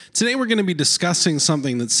Today we're going to be discussing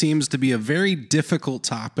something that seems to be a very difficult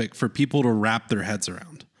topic for people to wrap their heads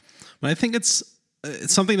around. But I think it's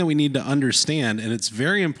something that we need to understand, and it's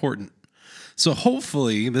very important. So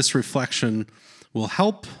hopefully this reflection will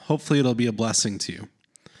help. Hopefully it'll be a blessing to you.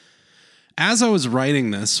 As I was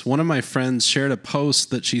writing this, one of my friends shared a post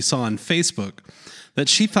that she saw on Facebook that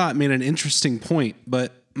she thought made an interesting point,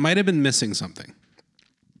 but might have been missing something.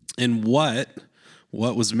 And what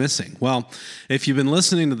was missing? Well, if you've been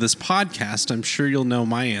listening to this podcast, I'm sure you'll know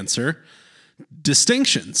my answer.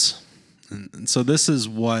 Distinctions. And so this is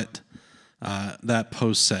what that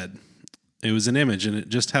post said. It was an image, and it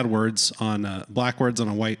just had words on black words on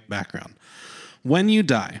a white background. When you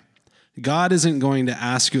die, God isn't going to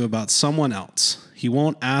ask you about someone else. He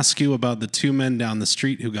won't ask you about the two men down the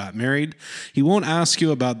street who got married. He won't ask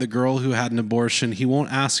you about the girl who had an abortion. He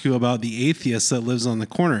won't ask you about the atheist that lives on the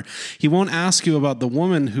corner. He won't ask you about the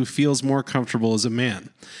woman who feels more comfortable as a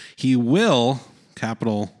man. He will,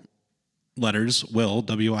 capital letters, will,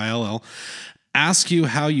 W-I-L-L, ask you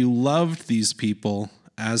how you loved these people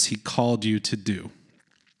as he called you to do.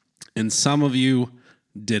 And some of you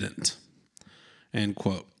didn't. End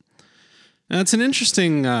quote. Now, it's an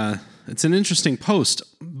interesting post,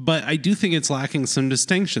 but I do think it's lacking some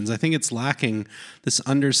distinctions. I think it's lacking this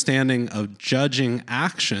understanding of judging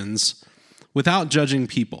actions without judging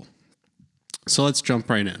people. So let's jump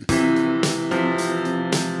right in.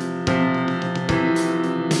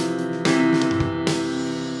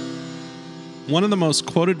 One of the most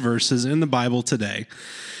quoted verses in the Bible today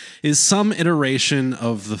is some iteration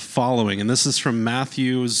of the following, and this is from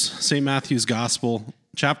St. Matthew's Gospel,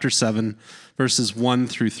 chapter 7, verses 1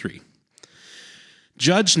 through 3.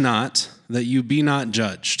 Judge not, that you be not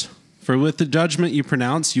judged. For with the judgment you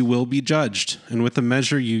pronounce, you will be judged, and with the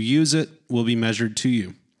measure you use it will be measured to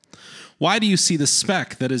you. Why do you see the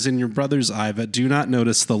speck that is in your brother's eye, but do not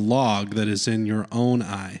notice the log that is in your own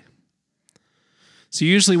eye? So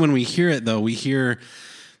usually when we hear it, though, we hear,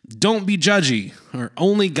 don't be judgy, or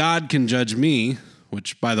only God can judge me,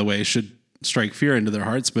 which, by the way, should strike fear into their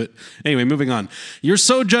hearts. But anyway, moving on. You're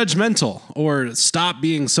so judgmental, or stop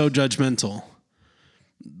being so judgmental.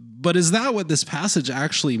 But is that what this passage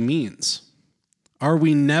actually means? Are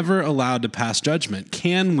we never allowed to pass judgment?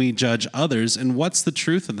 Can we judge others? And what's the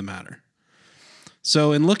truth of the matter?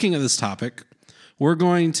 So in looking at this topic, we're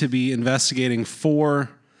going to be investigating 4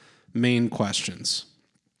 main questions.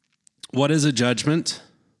 What is a judgment?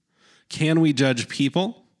 Can we judge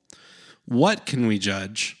people? What can we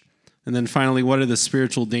judge? And then finally, what are the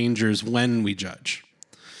spiritual dangers when we judge?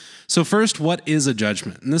 So first, what is a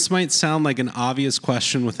judgment? And this might sound like an obvious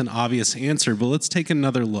question with an obvious answer, but let's take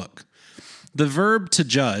another look. The verb to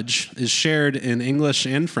judge is shared in English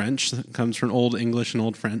and French. It comes from Old English and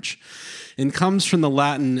Old French, and comes from the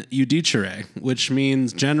Latin iudicere, which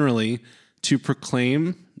means generally to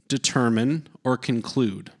proclaim, determine, or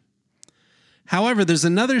conclude. However, there's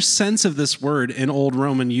another sense of this word in Old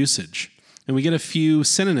Roman usage, and we get a few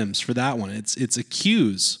synonyms for that one. It's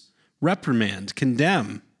accuse, reprimand,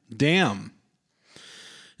 condemn, damn.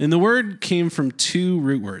 And the word came from 2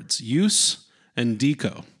 root words, use and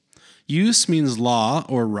dico. Use means law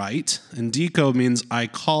or right, and dico means I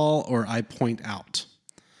call or I point out.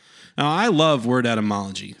 Now, I love word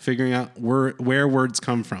etymology, figuring out where words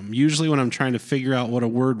come from. Usually when I'm trying to figure out what a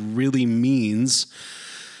word really means,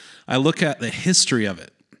 I look at the history of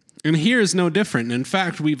it. And here is no different. In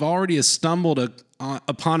fact, we've already stumbled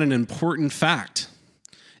upon an important fact.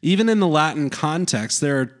 Even in the Latin context,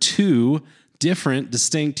 there are 2 different,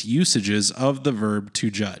 distinct usages of the verb to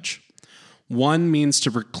judge. One means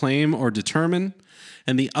to proclaim or determine,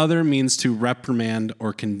 and the other means to reprimand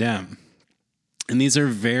or condemn. And these are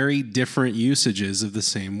very different usages of the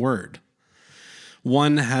same word.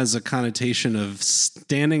 One has a connotation of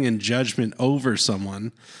standing in judgment over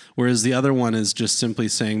someone, whereas the other one is just simply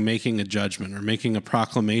saying making a judgment or making a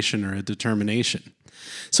proclamation or a determination.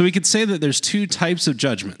 So we could say that there's 2 types of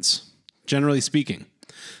judgments, generally speaking.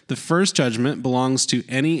 The first judgment belongs to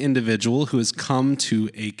any individual who has come to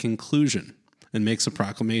a conclusion and makes a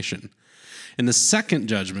proclamation. And the second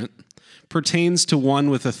judgment pertains to one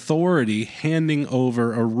with authority handing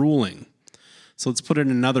over a ruling. So let's put it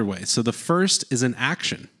another way. So the first is an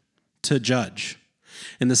action, to judge.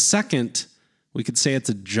 And the second, we could say it's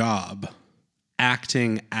a job,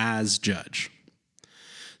 acting as judge.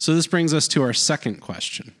 So this brings us to our second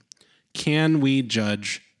question. Can we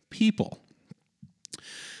judge people?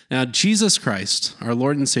 Now, Jesus Christ, our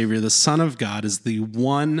Lord and Savior, the Son of God, is the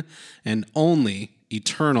one and only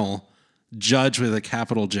eternal judge with a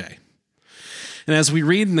capital J. And as we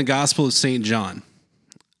read in the Gospel of St. John,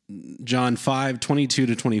 John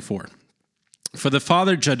 5:22-24, For the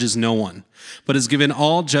Father judges no one, but has given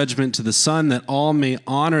all judgment to the Son, that all may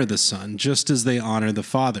honor the Son, just as they honor the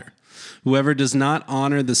Father. Whoever does not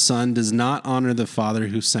honor the Son does not honor the Father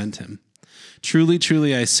who sent him. Truly,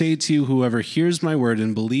 truly, I say to you, whoever hears my word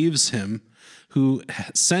and believes him who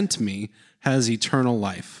sent me has eternal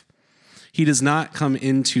life. He does not come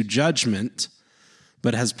into judgment,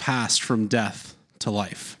 but has passed from death to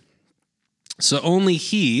life. So only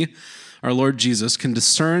he, our Lord Jesus, can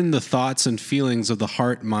discern the thoughts and feelings of the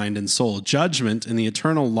heart, mind, and soul. Judgment, in the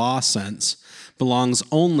eternal law sense, belongs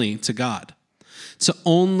only to God. So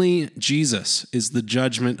only Jesus is the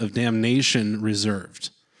judgment of damnation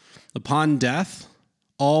reserved. Upon death,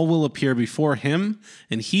 all will appear before him,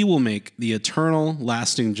 and he will make the eternal,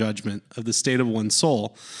 lasting judgment of the state of one's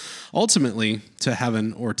soul, ultimately to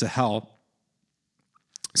heaven or to hell.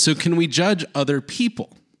 So can we judge other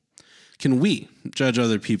people? Can we judge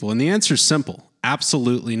other people? And the answer is simple.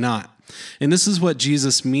 Absolutely not. And this is what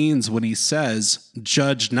Jesus means when he says,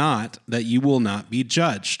 judge not, that you will not be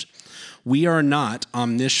judged. We are not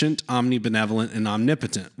omniscient, omnibenevolent, and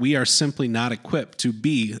omnipotent. We are simply not equipped to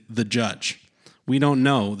be the judge. We don't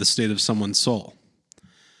know the state of someone's soul.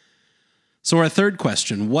 So our third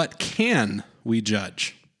question, what can we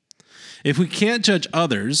judge? If we can't judge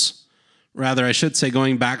others, rather, I should say,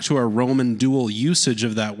 going back to our Roman dual usage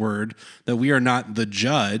of that word, that we are not the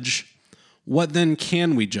judge, what then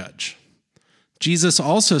can we judge? Jesus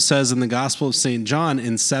also says in the Gospel of St. John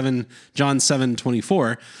in John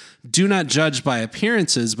 7:24, do not judge by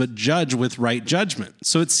appearances, but judge with right judgment.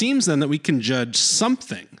 So it seems then that we can judge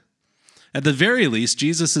something. At the very least,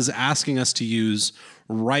 Jesus is asking us to use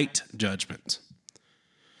right judgment.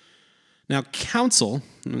 Now, counsel,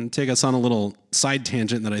 I'm going to take us on a little side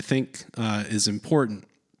tangent that I think is important.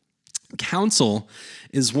 Counsel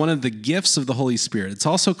is one of the gifts of the Holy Spirit. It's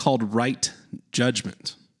also called right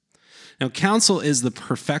judgment. Now, counsel is the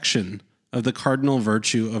perfection of the cardinal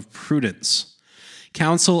virtue of prudence.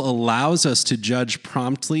 Counsel allows us to judge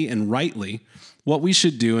promptly and rightly what we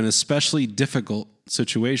should do in especially difficult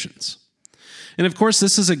situations. And of course,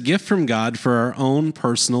 this is a gift from God for our own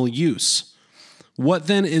personal use. What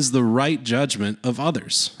then is the right judgment of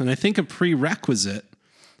others? And I think a prerequisite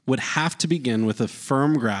would have to begin with a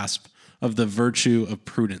firm grasp of the virtue of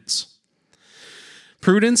prudence.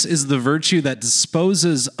 Prudence is the virtue that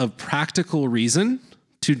disposes of practical reason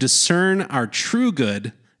to discern our true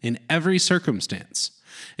good in every circumstance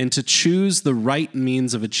and to choose the right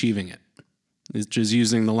means of achieving it, which is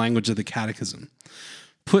using the language of the Catechism.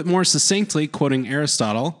 Put more succinctly, quoting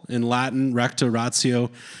Aristotle, in Latin, recta ratio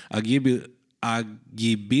agibilium,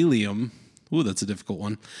 that's a difficult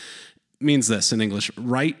one, means this in English,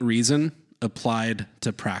 right reason applied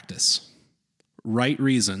to practice. Right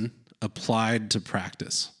reason applied to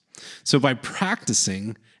practice. So by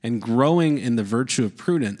practicing and growing in the virtue of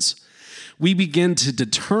prudence, we begin to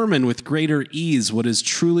determine with greater ease what is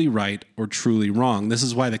truly right or truly wrong. This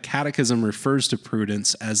is why the Catechism refers to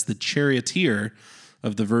prudence as the charioteer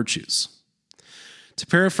of the virtues. To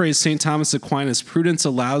paraphrase St. Thomas Aquinas, prudence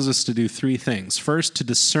allows us to do three things. First, to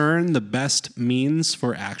discern the best means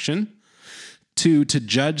for action. Two, to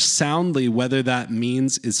judge soundly whether that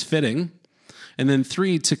means is fitting. And then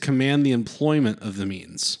three, to command the employment of the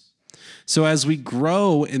means. So as we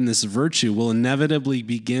grow in this virtue, we'll inevitably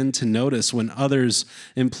begin to notice when others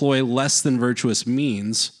employ less than virtuous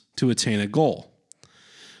means to attain a goal.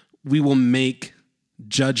 We will make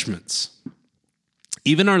judgments.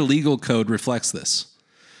 Even our legal code reflects this.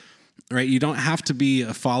 Right? You don't have to be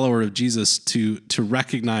a follower of Jesus to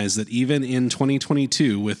recognize that even in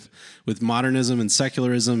 2022, with modernism and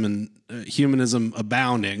secularism and humanism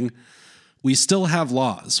abounding, we still have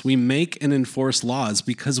laws. We make and enforce laws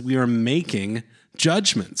because we are making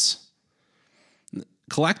judgments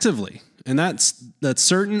collectively. And that's that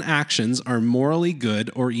certain actions are morally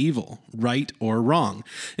good or evil, right or wrong.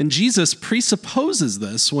 And Jesus presupposes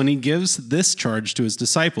this when he gives this charge to his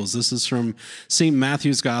disciples. This is from St.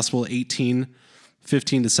 Matthew's Gospel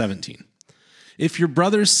 18:15-17. If your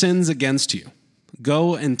brother sins against you,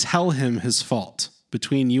 go and tell him his fault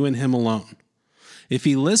between you and him alone. If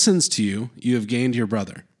he listens to you, you have gained your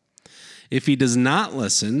brother. If he does not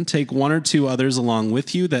listen, take one or two others along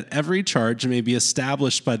with you, that every charge may be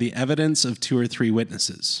established by the evidence of 2 or 3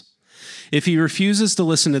 witnesses. If he refuses to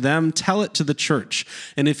listen to them, tell it to the church.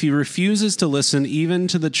 And if he refuses to listen even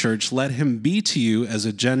to the church, let him be to you as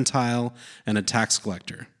a Gentile and a tax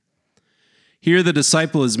collector. Here the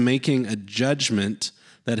disciple is making a judgment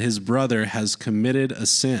that his brother has committed a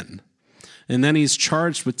sin. And then he's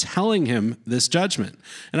charged with telling him this judgment.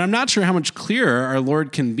 And I'm not sure how much clearer our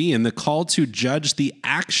Lord can be in the call to judge the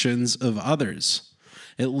actions of others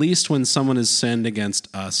at least when someone has sinned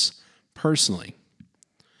against us personally.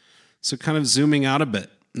 So kind of zooming out a bit.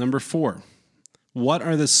 Number 4, what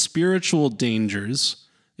are the spiritual dangers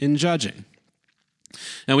in judging?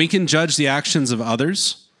 Now, we can judge the actions of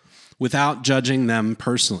others without judging them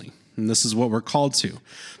personally, and this is what we're called to.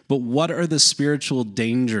 But what are the spiritual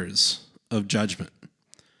dangers of judgment?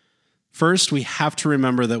 First, we have to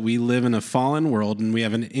remember that we live in a fallen world and we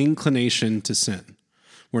have an inclination to sin.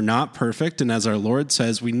 We're not perfect, and as our Lord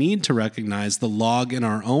says, we need to recognize the log in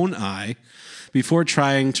our own eye before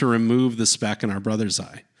trying to remove the speck in our brother's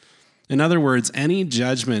eye. In other words, any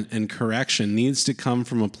judgment and correction needs to come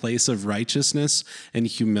from a place of righteousness and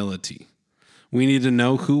humility. We need to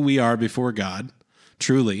know who we are before God,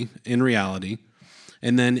 truly, in reality,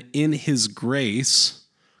 and then in His grace,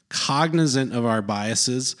 cognizant of our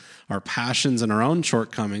biases, our passions, and our own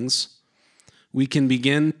shortcomings, we can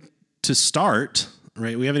begin to start,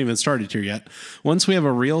 right? We haven't even started here yet. Once we have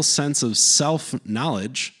a real sense of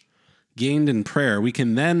self-knowledge gained in prayer, we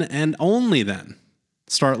can then, and only then,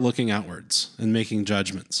 start looking outwards and making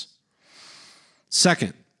judgments.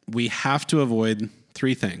 Second, we have to avoid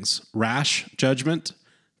 3 things: rash judgment,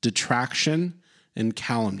 detraction, and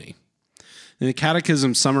calumny. And the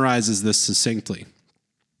Catechism summarizes this succinctly.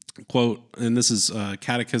 Quote, and this is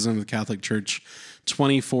Catechism of the Catholic Church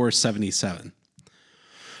 2477.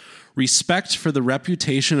 Respect for the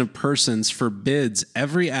reputation of persons forbids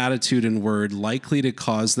every attitude and word likely to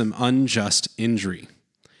cause them unjust injury.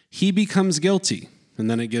 He becomes guilty, and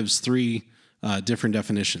then it gives 3 different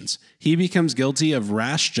definitions. He becomes guilty of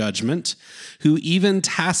rash judgment, who even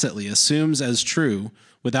tacitly assumes as true,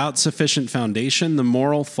 without sufficient foundation, the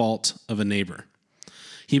moral fault of a neighbor.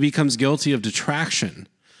 He becomes guilty of detraction,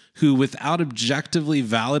 who without objectively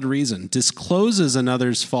valid reason discloses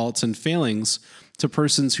another's faults and failings to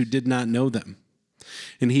persons who did not know them.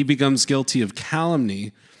 And he becomes guilty of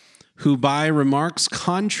calumny, who by remarks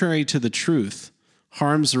contrary to the truth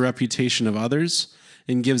harms the reputation of others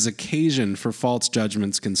and gives occasion for false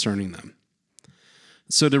judgments concerning them.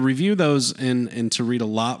 So to review those and to read a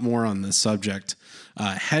lot more on this subject,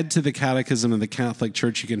 head to the Catechism of the Catholic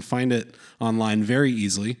Church. You can find it online very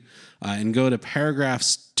easily, and go to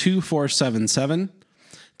paragraphs 2477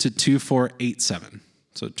 to 2487.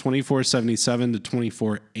 So 2477 to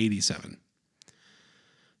 2487.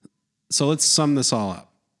 So let's sum this all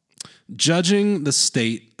up. Judging the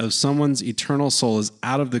state of someone's eternal soul is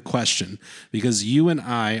out of the question because you and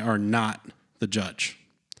I are not the judge.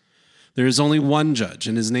 There is only one judge,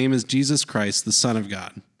 and his name is Jesus Christ, the Son of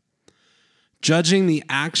God. Judging the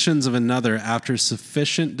actions of another after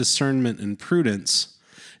sufficient discernment and prudence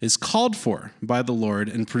is called for by the Lord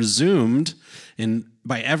and presumed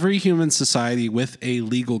by every human society with a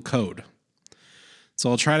legal code. So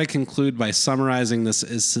I'll try to conclude by summarizing this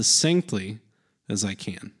as succinctly as I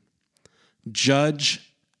can.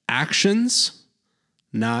 Judge actions,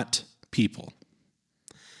 not people.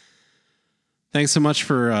 Thanks so much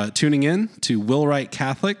for tuning in to Will Wright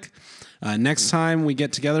Catholic. Next time we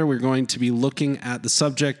get together, we're going to be looking at the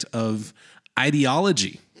subject of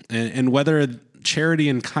ideology and whether charity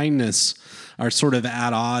and kindness are sort of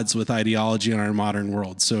at odds with ideology in our modern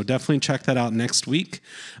world. So definitely check that out next week.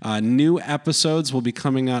 New episodes will be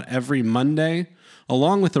coming out every Monday,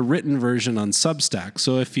 along with a written version on Substack.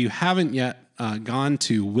 So if you haven't yet gone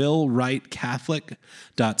to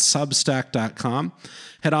willwrightcatholic.substack.com,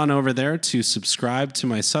 head on over there to subscribe to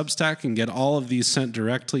my Substack and get all of these sent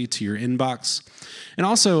directly to your inbox. And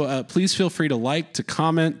also, please feel free to like, to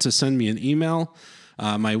comment, to send me an email.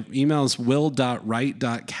 My email is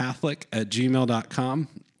will.wright.catholic@gmail.com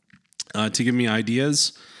to give me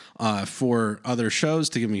ideas for other shows,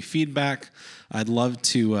 to give me feedback. I'd love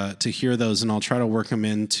to hear those, and I'll try to work them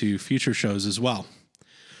into future shows as well.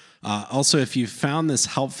 Also, if you found this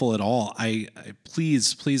helpful at all, I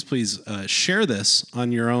please share this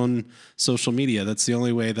on your own social media. That's the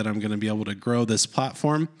only way that I'm going to be able to grow this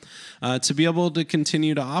platform, to be able to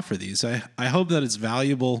continue to offer these. I hope that it's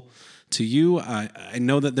valuable to you. I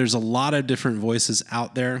know that there's a lot of different voices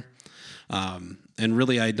out there, and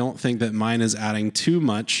really I don't think that mine is adding too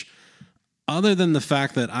much, other than the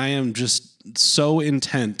fact that I am just so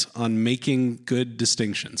intent on making good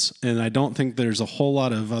distinctions. And I don't think there's a whole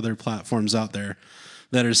lot of other platforms out there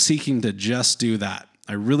that are seeking to just do that.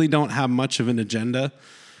 I really don't have much of an agenda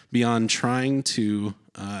beyond trying to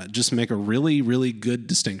just make a really, really good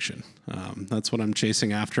distinction. That's what I'm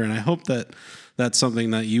chasing after. And I hope that that's something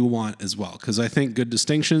that you want as well, because I think good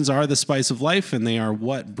distinctions are the spice of life, and they are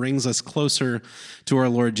what brings us closer to our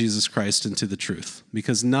Lord Jesus Christ and to the truth,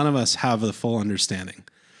 because none of us have the full understanding.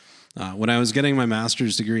 When I was getting my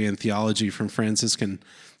master's degree in theology from Franciscan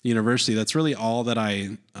University, that's really all that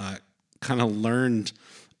I kind of learned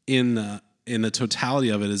in the totality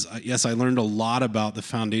of it. Is yes, I learned a lot about the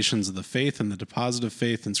foundations of the faith and the deposit of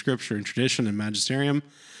faith in Scripture and tradition and magisterium,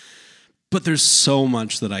 but there's so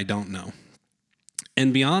much that I don't know.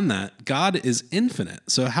 And beyond that, God is infinite.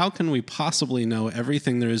 So how can we possibly know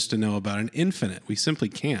everything there is to know about an infinite? We simply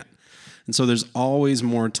can't. And so there's always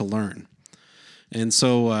more to learn. And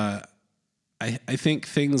so I think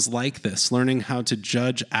things like this, learning how to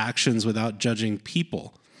judge actions without judging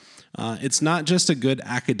people, it's not just a good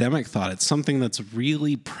academic thought. It's something that's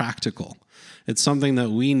really practical. It's something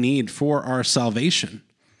that we need for our salvation.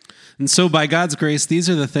 And so by God's grace, these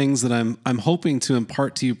are the things that I'm hoping to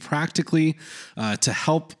impart to you practically to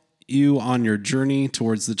help you on your journey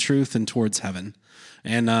towards the truth and towards heaven.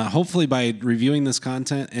 And hopefully by reviewing this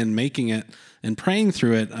content and making it and praying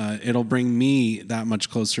through it, it'll bring me that much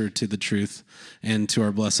closer to the truth and to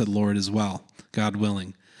our blessed Lord as well, God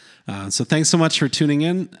willing. So thanks so much for tuning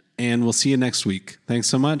in, and we'll see you next week. Thanks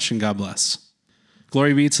so much, and God bless.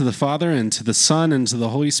 Glory be to the Father, and to the Son, and to the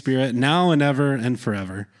Holy Spirit, now and ever and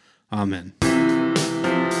forever. Amen.